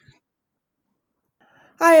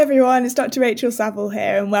Hi everyone, it's Dr. Rachel Saville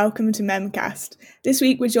here and welcome to Memcast. This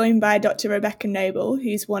week we're joined by Dr. Rebecca Noble,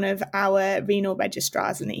 who's one of our renal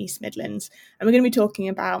registrars in the East Midlands, and we're going to be talking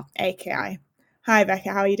about AKI. Hi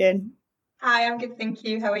Rebecca, how are you doing? Hi, I'm good, thank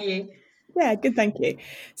you. How are you? Yeah, good, thank you.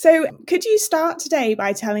 So could you start today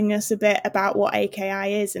by telling us a bit about what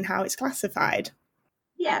AKI is and how it's classified?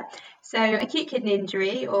 Yeah, so acute kidney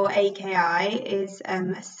injury, or AKI, is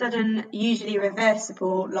a sudden, usually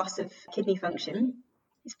reversible loss of kidney function.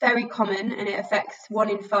 It's very common and it affects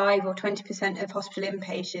 1 in 5 or 20% of hospital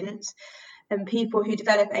inpatients. And people who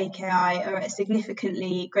develop AKI are at a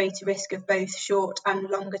significantly greater risk of both short and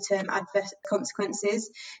longer term adverse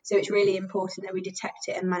consequences. So it's really important that we detect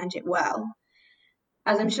it and manage it well.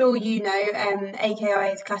 As I'm sure you know,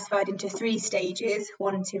 AKI is classified into 3 stages,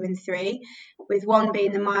 1, 2 and 3, with 1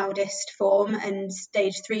 being the mildest form and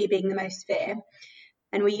stage 3 being the most severe.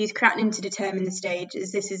 And we use creatinine to determine the stage,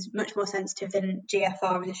 as this is much more sensitive than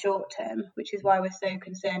GFR in the short term, which is why we're so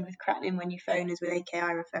concerned with creatinine when you phone us with AKI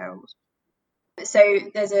referrals. So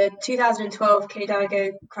there's a 2012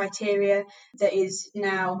 KDIGO criteria that is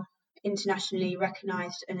now internationally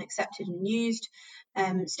recognised and accepted and used.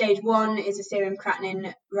 Stage 1 is a serum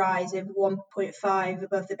creatinine rise of 1.5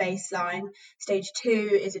 above the baseline. Stage 2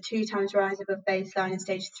 is a 2 times rise above baseline, and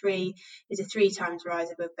stage 3 is a 3 times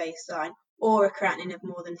rise above baseline, or a creatinine of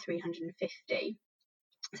more than 350.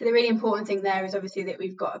 So the really important thing there is obviously that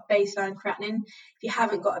we've got a baseline creatinine. If you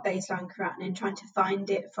haven't got a baseline creatinine, trying to find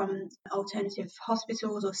it from alternative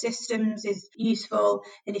hospitals or systems is useful.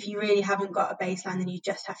 And if you really haven't got a baseline, then you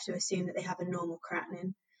just have to assume that they have a normal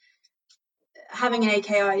creatinine. Having an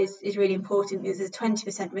AKI is really important because there's a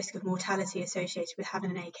 20% risk of mortality associated with having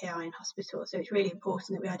an AKI in hospital. So it's really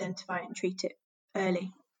important that we identify it and treat it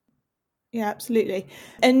early. Yeah, absolutely.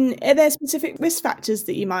 And are there specific risk factors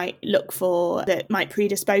that you might look for that might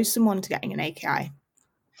predispose someone to getting an AKI?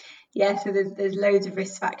 Yeah, so there's loads of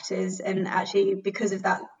risk factors, and actually because of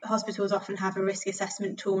that, hospitals often have a risk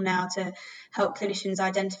assessment tool now to help clinicians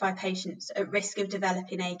identify patients at risk of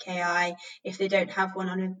developing AKI if they don't have one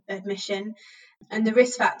on admission. And the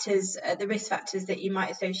risk factors that you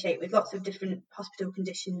might associate with lots of different hospital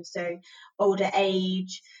conditions, so older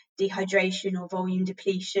age, dehydration or volume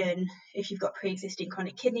depletion. If you've got pre-existing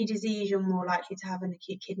chronic kidney disease, you're more likely to have an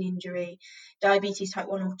acute kidney injury. Diabetes type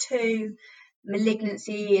 1 or 2,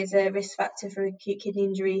 malignancy is a risk factor for acute kidney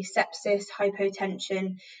injury, sepsis,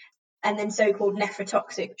 hypotension, and then so-called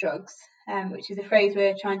nephrotoxic drugs, which is a phrase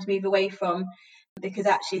we're trying to move away from because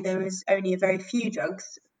actually there is only a very few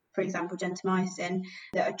drugs, for example gentamicin,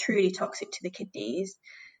 that are truly toxic to the kidneys.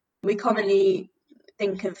 We commonly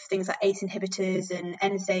think of things like ACE inhibitors and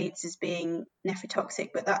NSAIDs as being nephrotoxic,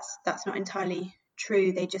 but that's not entirely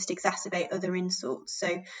true. They just exacerbate other insults.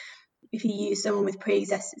 So if you use someone with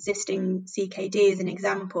pre-existing CKD as an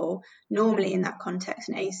example, normally in that context,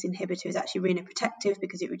 an ACE inhibitor is actually renoprotective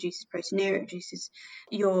because it reduces proteinuria, it reduces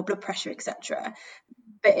your blood pressure, etc.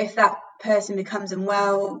 But if that person becomes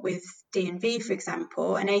unwell with DNV, for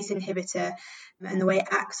example, an ACE inhibitor and the way it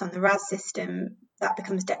acts on the RAS system, that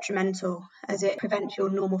becomes detrimental as it prevents your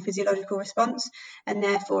normal physiological response and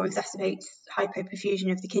therefore exacerbates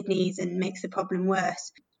hypoperfusion of the kidneys and makes the problem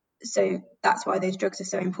worse. So that's why those drugs are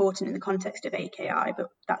so important in the context of AKI, but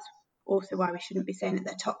that's also why we shouldn't be saying that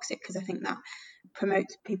they're toxic, because I think that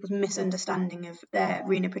promotes people's misunderstanding of their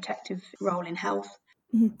renoprotective role in health.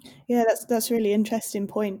 Mm-hmm. Yeah, that's a really interesting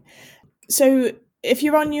point. So if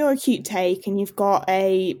you're on your acute take and you've got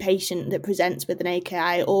a patient that presents with an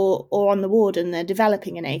AKI or on the ward and they're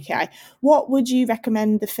developing an AKI, what would you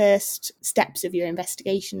recommend the first steps of your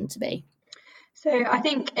investigation to be? So I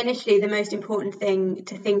think initially the most important thing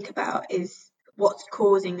to think about is what's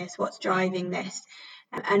causing this, what's driving this.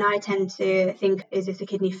 And I tend to think, is this a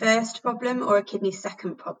kidney first problem or a kidney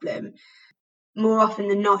second problem? More often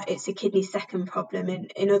than not, it's a kidney second problem.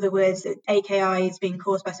 In other words, AKI is being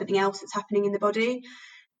caused by something else that's happening in the body.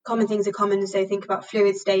 Common things are common, so think about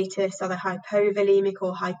fluid status, are they hypovolemic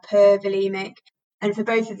or hypervolemic? And for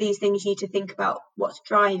both of these things, you need to think about what's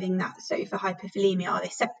driving that. So for hypervolemia, are they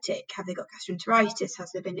septic? Have they got gastroenteritis?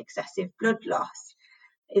 Has there been excessive blood loss?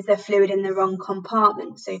 Is there fluid in the wrong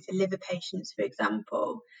compartment? So for liver patients, for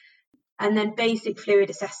example. And then basic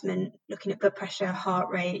fluid assessment, looking at blood pressure, heart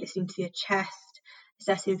rate, listening to your chest,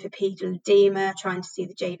 assessing for pedal edema, trying to see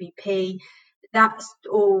the JVP. That's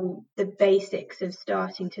all the basics of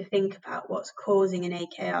starting to think about what's causing an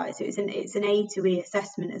AKI. So it's an A to E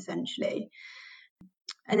assessment, essentially.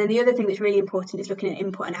 And then the other thing that's really important is looking at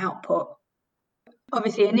input and output.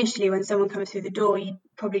 Obviously, initially when someone comes through the door, you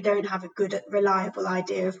probably don't have a good, reliable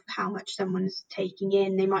idea of how much someone's taking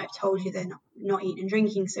in. They might have told you they're not eating and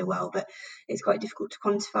drinking so well, but it's quite difficult to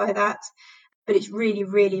quantify that. But it's really,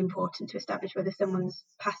 really important to establish whether someone's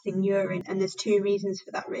passing urine, and there's two reasons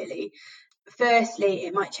for that, really. Firstly,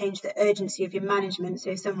 it might change the urgency of your management.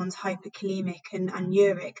 So if someone's hyperkalemic and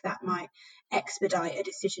uric, that might expedite a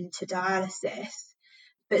decision to dialysis.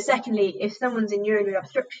 But secondly, if someone's in urinary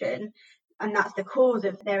obstruction and that's the cause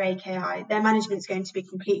of their AKI, their management's going to be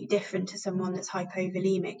completely different to someone that's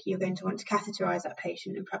hypovolemic. You're going to want to catheterize that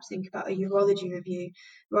patient and perhaps think about a urology review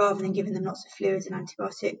rather than giving them lots of fluids and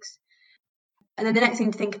antibiotics. And then the next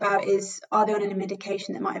thing to think about is, are they on any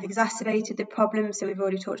medication that might have exacerbated the problem? So we've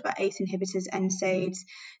already talked about ACE inhibitors, NSAIDs,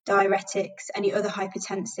 diuretics, any other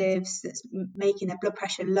hypertensives that's making their blood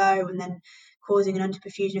pressure low and then causing an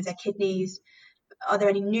underperfusion of their kidneys. Are there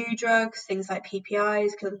any new drugs, things like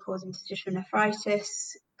PPIs, can cause interstitial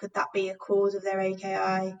nephritis? Could that be a cause of their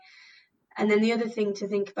AKI? And then the other thing to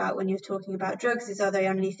think about when you're talking about drugs is, are they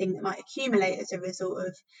on anything that might accumulate as a result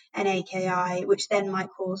of an AKI, which then might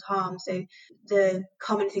cause harm? So the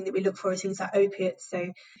common thing that we look for is things like opiates. So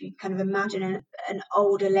if you kind of imagine an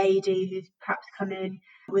older lady who's perhaps come in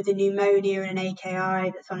with a pneumonia and an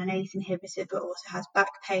AKI that's on an ACE inhibitor, but also has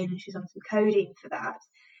back pain and she's on some codeine for that,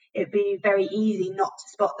 it'd be very easy not to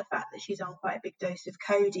spot the fact that she's on quite a big dose of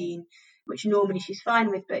codeine, which normally she's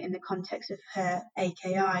fine with, but in the context of her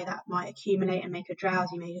AKI, that might accumulate and make her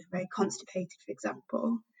drowsy, make her very constipated, for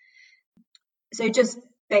example. So just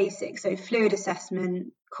basic, so fluid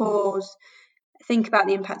assessment, cause, think about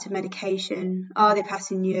the impact of medication, are they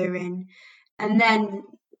passing urine, and then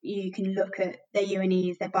you can look at their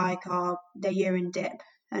UNEs, their bicarb, their urine dip,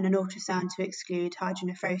 and an ultrasound to exclude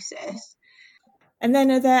hydronephrosis. And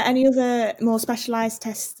then are there any other more specialised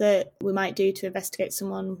tests that we might do to investigate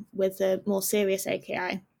someone with a more serious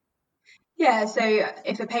AKI? Yeah, so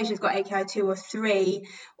if a patient's got AKI 2 or 3,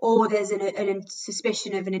 or there's a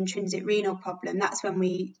suspicion of an intrinsic renal problem, that's when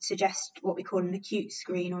we suggest what we call an acute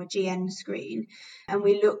screen or a GN screen. And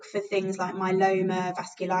we look for things like myeloma,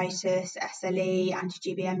 vasculitis, SLE,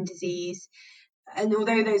 anti-GBM disease. And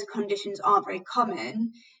although those conditions aren't very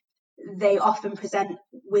common, they often present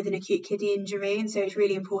with an acute kidney injury, and so it's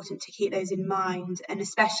really important to keep those in mind, and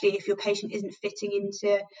especially if your patient isn't fitting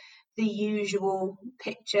into the usual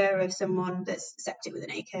picture of someone that's septic with an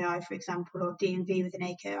AKI, for example, or DNV with an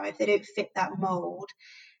AKI. If they don't fit that mould,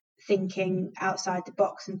 thinking outside the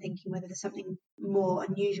box and thinking whether there's something more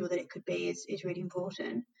unusual that it could be is really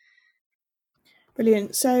important.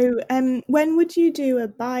 Brilliant. So when would you do a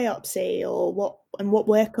biopsy, or what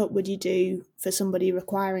workup would you do for somebody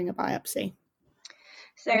requiring a biopsy?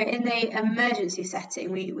 So in the emergency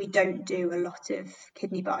setting, we don't do a lot of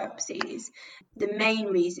kidney biopsies. The main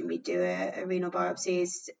reason we do a renal biopsy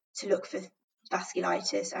is to look for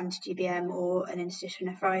vasculitis, anti-GBM, or an interstitial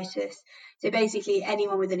nephritis. So basically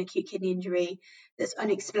anyone with an acute kidney injury that's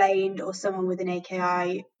unexplained, or someone with an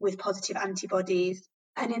AKI with positive antibodies.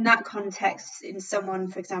 And in that context, in someone,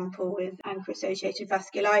 for example, with ANCA-associated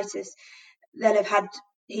vasculitis, they'll have had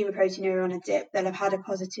hemaproteinuria on a dip, they'll have had a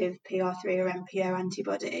positive PR3 or MPO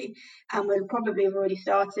antibody, and we'll probably have already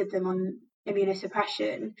started them on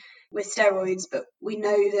immunosuppression with steroids, but we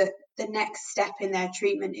know that the next step in their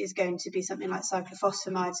treatment is going to be something like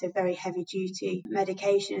cyclophosphamide, so very heavy duty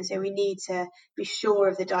medication. So we need to be sure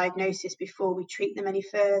of the diagnosis before we treat them any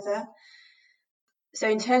further. So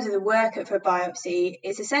in terms of the workup for a biopsy,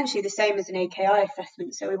 it's essentially the same as an AKI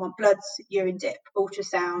assessment. So we want bloods, urine dip,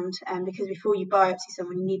 ultrasound, because before you biopsy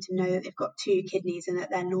someone, you need to know that they've got 2 kidneys and that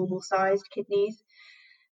they're normal-sized kidneys.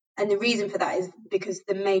 And the reason for that is because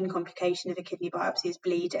the main complication of a kidney biopsy is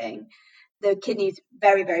bleeding. The kidney is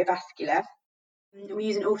very, very vascular. We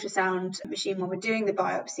use an ultrasound machine when we're doing the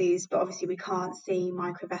biopsies, but obviously we can't see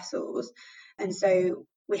microvessels. And so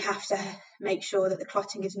we have to make sure that the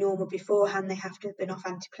clotting is normal beforehand. They have to have been off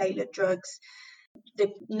antiplatelet drugs.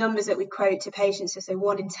 The numbers that we quote to patients are, so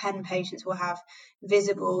 1 in 10 patients will have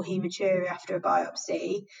visible hematuria after a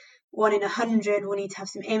biopsy. 1 in 100 will need to have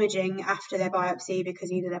some imaging after their biopsy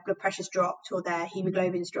because either their blood pressure's dropped or their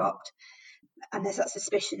hemoglobin's dropped, and there's that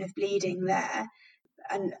suspicion of bleeding there.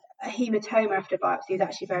 And a hematoma after biopsy is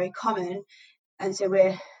actually very common, and so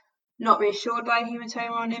we're not reassured by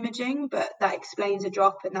hematoma on imaging, but that explains a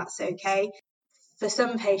drop and that's okay. For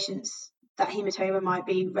some patients, that hematoma might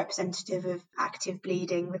be representative of active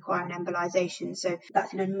bleeding requiring embolization, so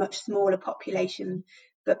that's in a much smaller population,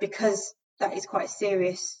 but because that is quite a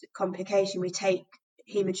serious complication, we take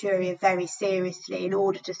hematuria very seriously in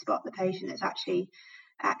order to spot the patient that's actually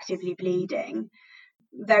actively bleeding.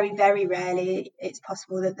 very, very rarely it's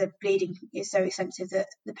possible that the bleeding is so extensive that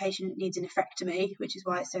the patient needs a nephrectomy, which is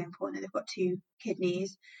why it's so important that they've got 2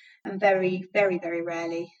 kidneys. And very, very, very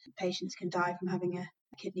rarely patients can die from having a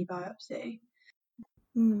kidney biopsy.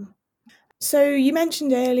 So you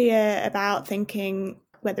mentioned earlier about thinking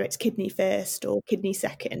whether it's kidney first or kidney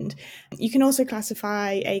second. You can also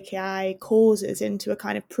classify AKI causes into a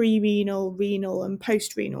kind of pre-renal, renal and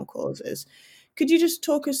post-renal causes. Could you just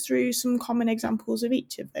talk us through some common examples of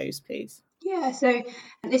each of those, please? Yeah, so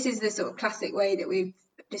this is the sort of classic way that we've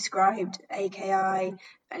described AKI,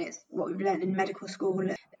 and it's what we've learned in medical school.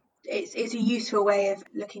 It's a useful way of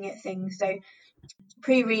looking at things. So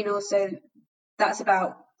pre-renal, so that's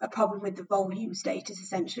about a problem with the volume status,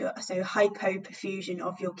 essentially, so hypoperfusion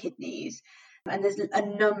of your kidneys. And there's a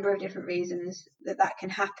number of different reasons that can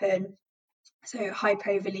happen. So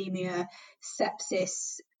hypovolemia,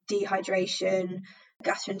 sepsis, dehydration,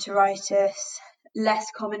 gastroenteritis, less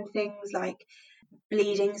common things like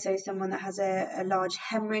bleeding. So someone that has a large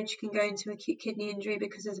hemorrhage can go into acute kidney injury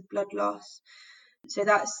because there's blood loss. So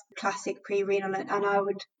that's classic pre-renal, and I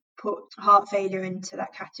would put heart failure into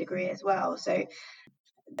that category as well. So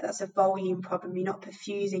that's a volume problem. You're not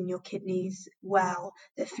perfusing your kidneys well,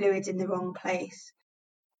 the fluid's in the wrong place.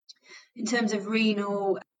 In terms of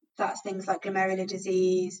renal, that's things like glomerular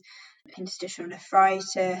disease, interstitial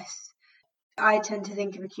nephritis. I tend to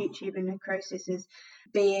think of acute tubular necrosis as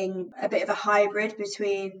being a bit of a hybrid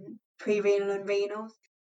between pre-renal and renal.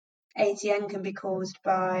 ATN can be caused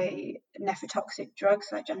by nephrotoxic drugs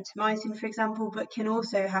like gentamicin, for example, but can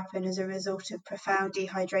also happen as a result of profound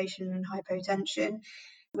dehydration and hypotension,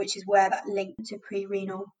 which is where that link to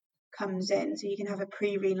pre-renal comes in. So you can have a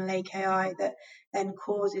pre-renal AKI that then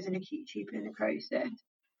causes an acute tubular necrosis.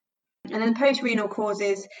 And then post-renal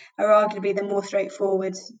causes are arguably the more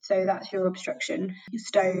straightforward. So that's your obstruction, your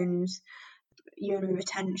stones, urinary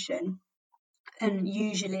retention. And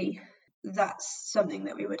usually that's something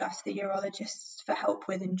that we would ask the urologists for help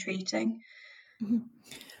with in treating. Mm-hmm.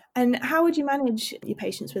 And how would you manage your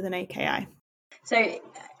patients with an AKI? So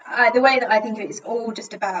the way that I think of it is all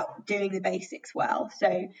just about doing the basics well.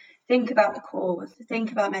 So think about the cause,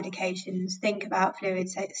 think about medications, think about fluid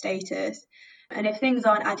status. And if things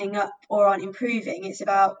aren't adding up or aren't improving, it's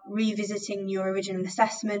about revisiting your original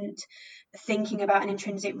assessment, thinking about an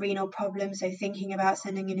intrinsic renal problem, so thinking about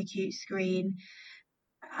sending an acute screen,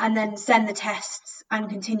 and then send the tests and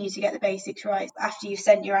continue to get the basics right. After you've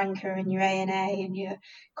sent your anchor and your ANA and your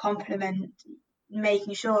complement,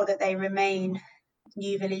 making sure that they remain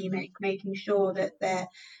euvolemic, making sure that their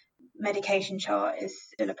medication chart is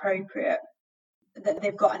still appropriate, that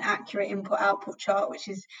they've got an accurate input-output chart, which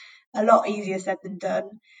is a lot easier said than done,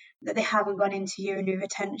 that they haven't gone into urinary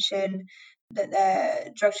retention, that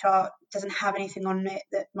their drug chart doesn't have anything on it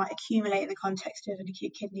that might accumulate in the context of an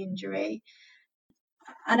acute kidney injury.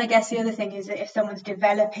 And I guess the other thing is that if someone's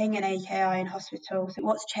developing an AKI in hospital, so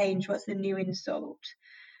what's changed? What's the new insult?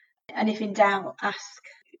 And if in doubt, ask.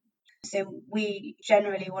 So we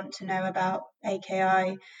generally want to know about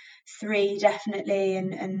AKI 3 definitely,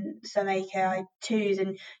 and some AKI 2s,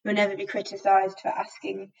 and you'll never be criticised for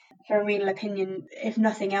asking for a renal opinion. If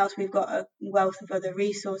nothing else, we've got a wealth of other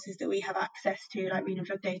resources that we have access to, like Renal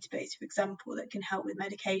Drug Database, for example, that can help with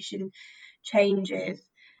medication changes.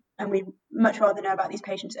 And we'd much rather know about these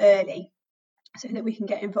patients early so that we can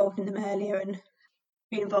get involved in them earlier and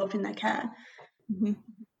be involved in their care. Mm-hmm.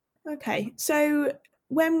 Okay, so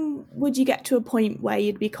when would you get to a point where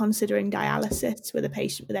you'd be considering dialysis with a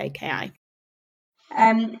patient with AKI?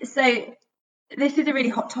 So this is a really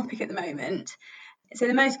hot topic at the moment. So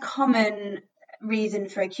the most common reason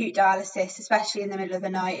for acute dialysis, especially in the middle of the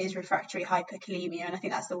night, is refractory hyperkalemia, and I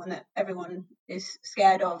think that's the one that everyone is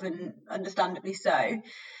scared of, and understandably so.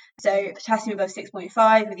 So potassium above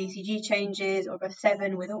 6.5 with ECG changes, or above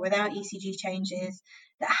 7 with or without ECG changes,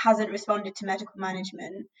 that hasn't responded to medical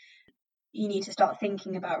management, you need to start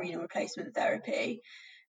thinking about renal replacement therapy.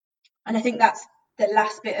 And I think that's the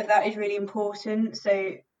last bit of that is really important.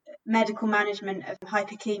 So medical management of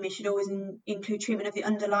hyperkalemia should always include treatment of the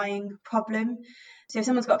underlying problem. So if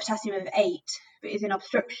someone's got potassium of 8 but is in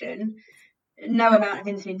obstruction, no amount of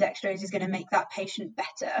insulin dextrose is going to make that patient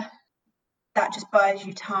better. That just buys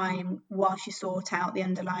you time whilst you sort out the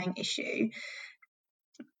underlying issue.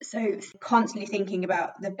 So constantly thinking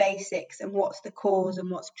about the basics and what's the cause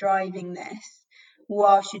and what's driving this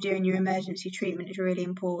whilst you're doing your emergency treatment is really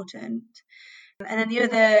important. And then the other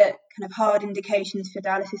kind of hard indications for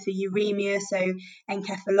dialysis are uremia, so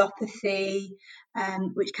encephalopathy,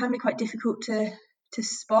 which can be quite difficult to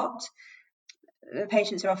spot. The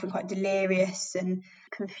patients are often quite delirious and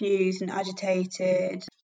confused and agitated.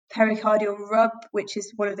 pericardial rub, which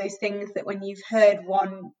is one of those things that when you've heard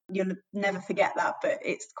one, you'll never forget that, but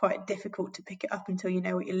it's quite difficult to pick it up until you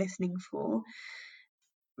know what you're listening for.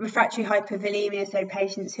 Refractory hypervolemia, so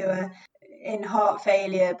patients who are in heart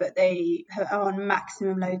failure, but they are on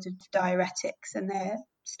maximum loads of diuretics and they're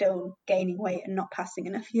still gaining weight and not passing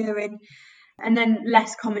enough urine. And then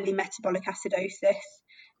less commonly metabolic acidosis,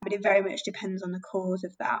 but it very much depends on the cause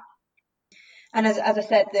of that. And as I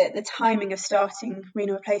said, the timing of starting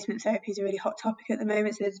renal replacement therapy is a really hot topic at the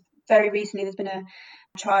moment. So very recently there's been a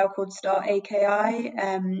trial called START-AKI,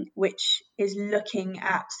 which is looking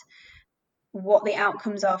at what the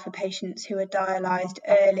outcomes are for patients who are dialysed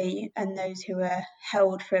early and those who are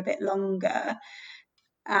held for a bit longer.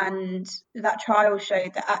 And that trial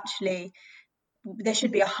showed that actually there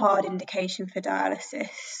should be a hard indication for dialysis.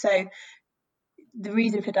 So the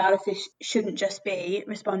reason for dialysis shouldn't just be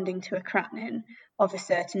responding to a creatinine of a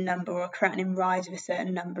certain number or a creatinine rise of a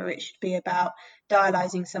certain number. It should be about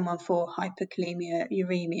dialysing someone for hyperkalemia,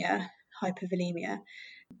 uremia, hypervolemia,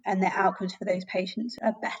 and the outcomes for those patients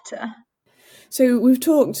are better. So we've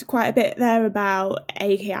talked quite a bit there about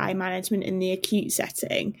AKI management in the acute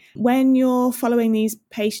setting. When you're following these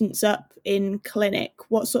patients up in clinic,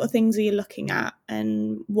 what sort of things are you looking at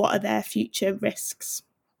and what are their future risks?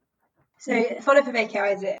 So follow-up of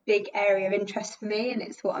AKI is a big area of interest for me, and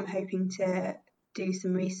it's what I'm hoping to do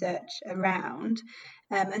some research around.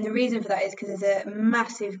 And the reason for that is because there's a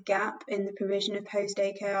massive gap in the provision of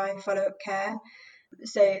post-AKI follow-up care.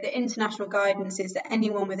 So the international guidance is that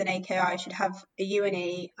anyone with an AKI should have a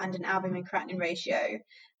UNE and an albumin-creatinine ratio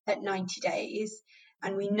at 90 days.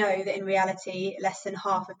 And we know that in reality, less than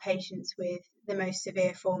half of patients with the most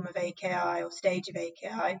severe form of AKI or stage of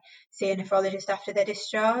AKI see a nephrologist after they're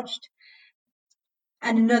discharged.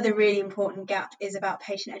 And another really important gap is about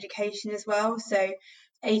patient education as well. So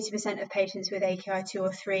 80% of patients with AKI 2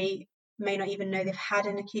 or 3 may not even know they've had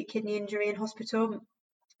an acute kidney injury in hospital.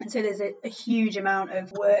 And so there's a huge amount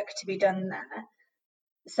of work to be done there.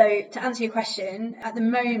 So to answer your question, at the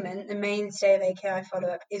moment, the mainstay of AKI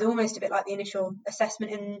follow-up is almost a bit like the initial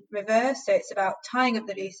assessment in reverse. So it's about tying up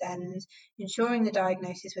the loose ends, ensuring the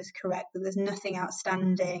diagnosis was correct, that there's nothing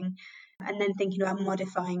outstanding, and then thinking about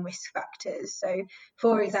modifying risk factors. So,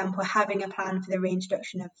 for example, having a plan for the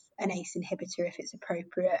reintroduction of an ACE inhibitor if it's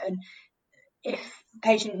appropriate. And if the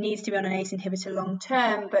patient needs to be on an ACE inhibitor long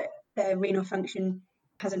term, but their renal function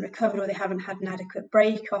hasn't recovered or they haven't had an adequate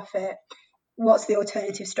break off it, what's the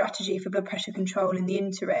alternative strategy for blood pressure control in the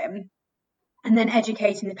interim? And then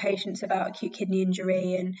educating the patients about acute kidney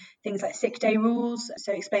injury and things like sick day rules.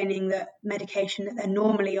 So explaining that medication that they're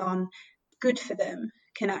normally on, good for them,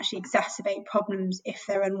 can actually exacerbate problems if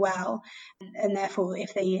they're unwell. And therefore,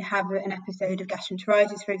 if they have an episode of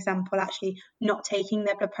gastroenteritis, for example, actually not taking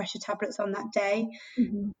their blood pressure tablets on that day.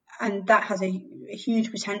 Mm-hmm. And that has a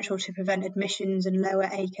huge potential to prevent admissions and lower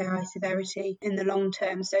AKI severity in the long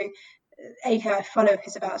term. So AKI follow-up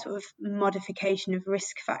is about sort of modification of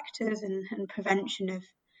risk factors and prevention of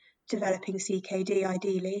developing CKD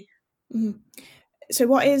ideally. Mm-hmm. So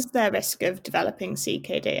what is the risk of developing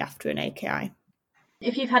CKD after an AKI?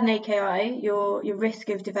 If you've had an AKI, your risk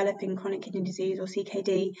of developing chronic kidney disease or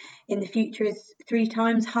CKD in the future is 3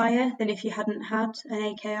 times higher than if you hadn't had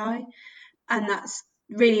an AKI. And that's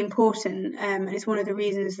really important. And it's one of the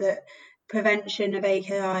reasons that prevention of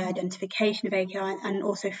AKI, identification of AKI, and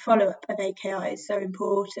also follow-up of AKI is so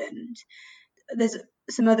important. There's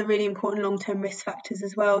some other really important long-term risk factors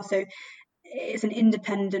as well. So it's an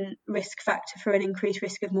independent risk factor for an increased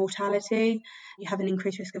risk of mortality. You have an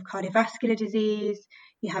increased risk of cardiovascular disease.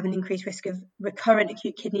 You have an increased risk of recurrent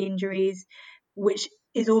acute kidney injuries, which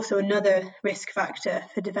is also another risk factor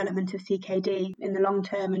for development of CKD in the long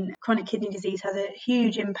term. And chronic kidney disease has a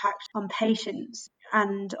huge impact on patients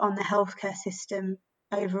and on the healthcare system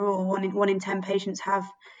overall. One in 10 patients have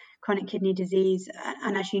chronic kidney disease.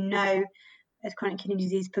 And as you know, as chronic kidney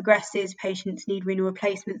disease progresses, patients need renal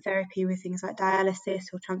replacement therapy with things like dialysis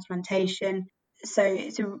or transplantation. So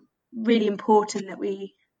it's really important that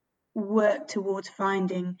we work towards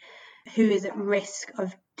finding who is at risk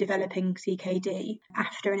of developing CKD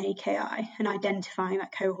after an AKI and identifying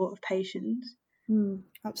that cohort of patients.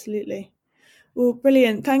 Absolutely. Well,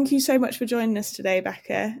 brilliant. Thank you so much for joining us today,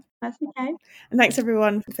 Becca. That's okay. And thanks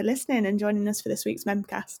everyone for listening and joining us for this week's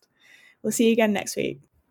Memcast. We'll see you again next week.